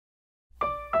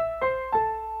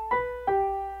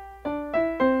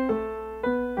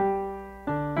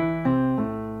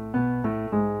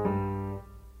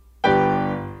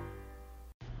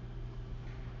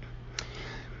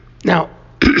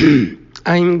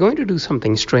I'm going to do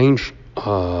something strange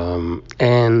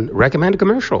and recommend a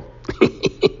commercial.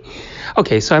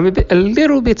 Okay, so I'm a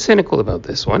little bit cynical about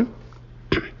this one.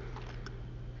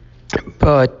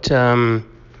 But,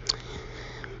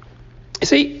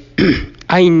 see,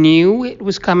 I knew it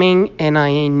was coming, and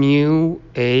I knew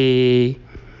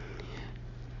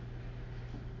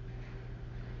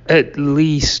at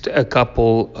least a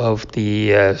couple of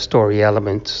the story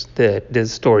elements, the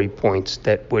story points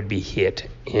that would be hit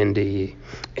in the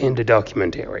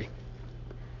documentary.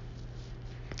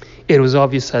 It was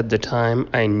obvious at the time.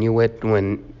 I knew it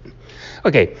when.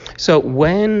 Okay, so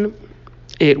when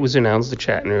it was announced that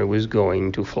Shatner was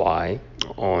going to fly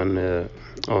on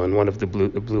one of the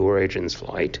Blue Origin's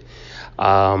flight,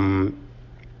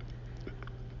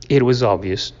 it was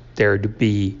obvious there'd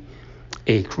be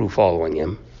a crew following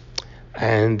him,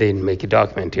 and they'd make a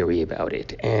documentary about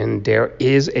it. And there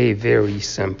is a very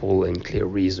simple and clear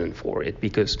reason for it,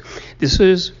 because this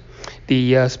is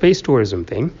the space tourism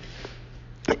thing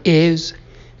is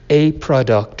a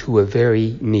product to a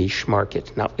very niche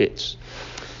market. Now, it's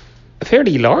a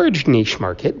fairly large niche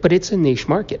market, but it's a niche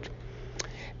market.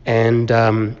 And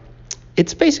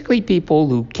it's basically people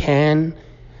who can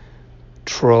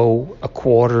throw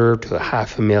 $250,000 to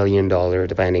 $500,000,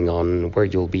 depending on where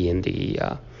you'll be in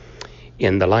the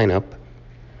lineup,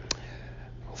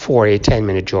 for a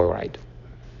 10-minute joyride.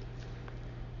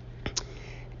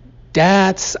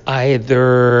 That's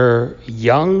either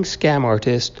young scam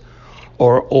artists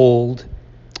or old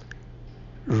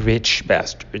rich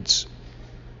bastards.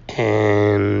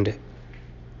 And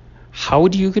how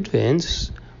do you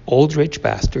convince old rich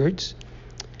bastards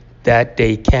that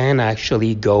they can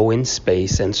actually go in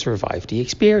space and survive the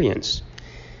experience?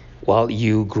 Well,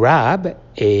 you grab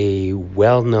a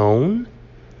well-known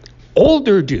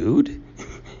older dude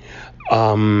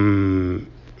of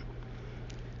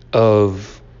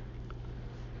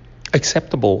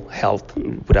acceptable health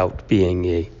without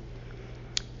being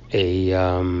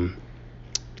a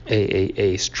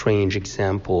strange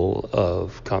example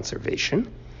of conservation,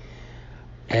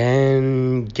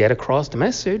 and get across the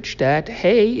message that,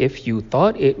 hey, if you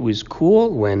thought it was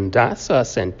cool when NASA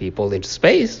sent people into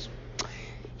space,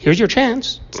 here's your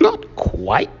chance. It's not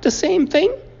quite the same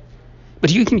thing,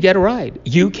 but you can get a ride.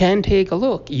 You can take a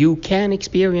look. You can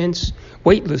experience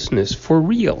weightlessness for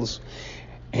reals.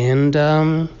 And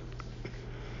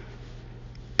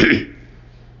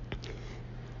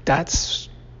that's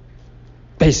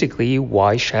basically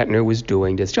why Shatner was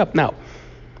doing this job. Now,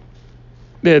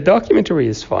 the documentary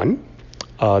is fun.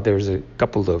 There's a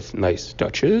couple of nice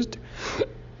touches.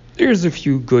 There's a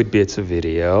few good bits of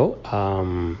video.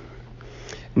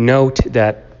 Note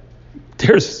that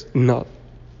there's not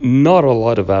a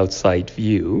lot of outside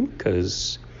view,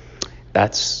 because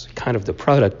that's kind of the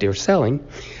product they're selling.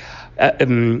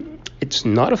 It's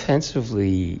not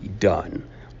offensively done.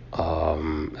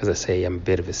 As I say, I'm a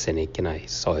bit of a cynic, and I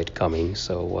saw it coming,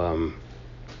 so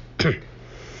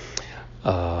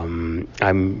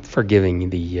I'm forgiving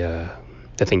the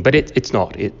thing, but it's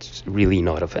not. It's really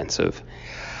not offensive.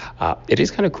 It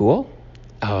is kind of cool.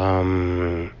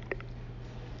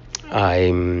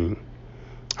 I'm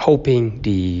hoping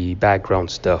the background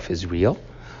stuff is real.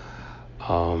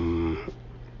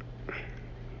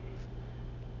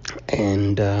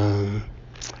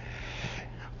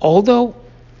 Although,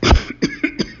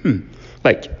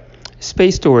 like,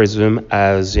 space tourism,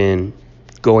 as in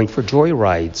going for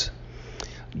joyrides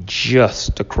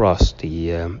just across the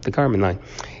Kármán line,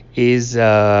 is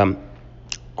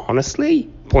honestly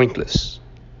pointless.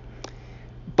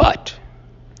 But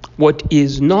what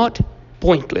is not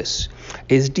pointless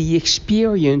is the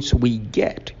experience we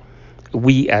get,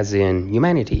 we as in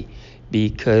humanity,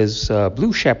 because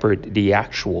Blue Shepard, the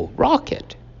actual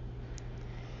rocket,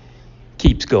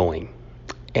 keeps going.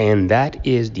 And that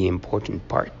is the important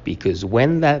part, because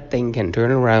when that thing can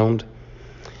turn around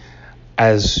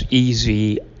as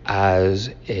easy as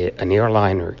an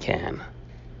airliner can,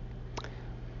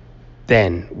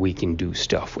 then we can do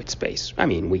stuff with space. I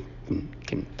mean, we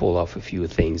can pull off a few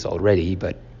things already,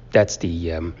 but that's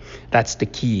the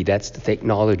key. That's the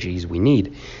technologies we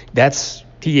need. That's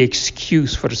the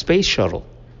excuse for the space shuttle,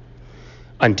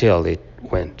 until it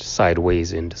went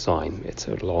sideways in design. It's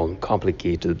a long,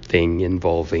 complicated thing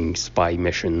involving spy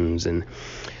missions and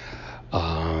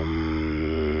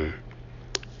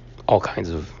all kinds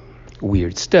of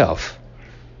weird stuff.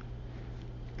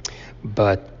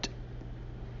 But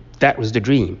that was the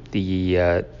dream,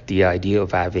 the idea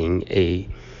of having a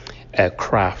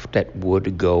craft that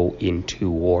would go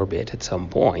into orbit at some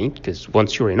point, because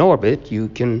once you're in orbit, you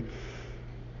can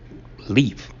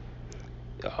leave.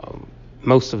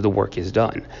 Most of the work is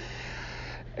done.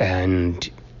 And,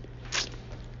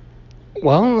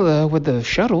 well, with the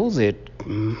shuttles, it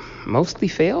mostly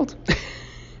failed.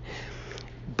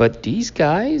 But these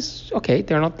guys, okay,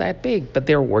 they're not that big, but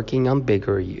they're working on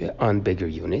bigger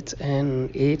units,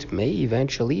 and it may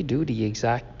eventually do the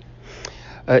exact.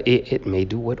 It may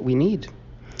do what we need.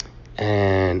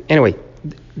 And anyway,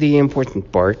 the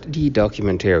important part, the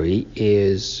documentary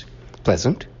is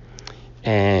pleasant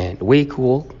and way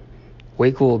cool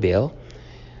Bill.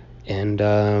 And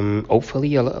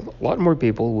hopefully a lot more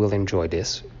people will enjoy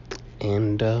this.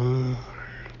 And I'm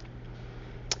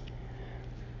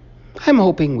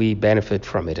hoping we benefit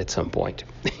from it at some point.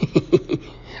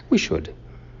 We should.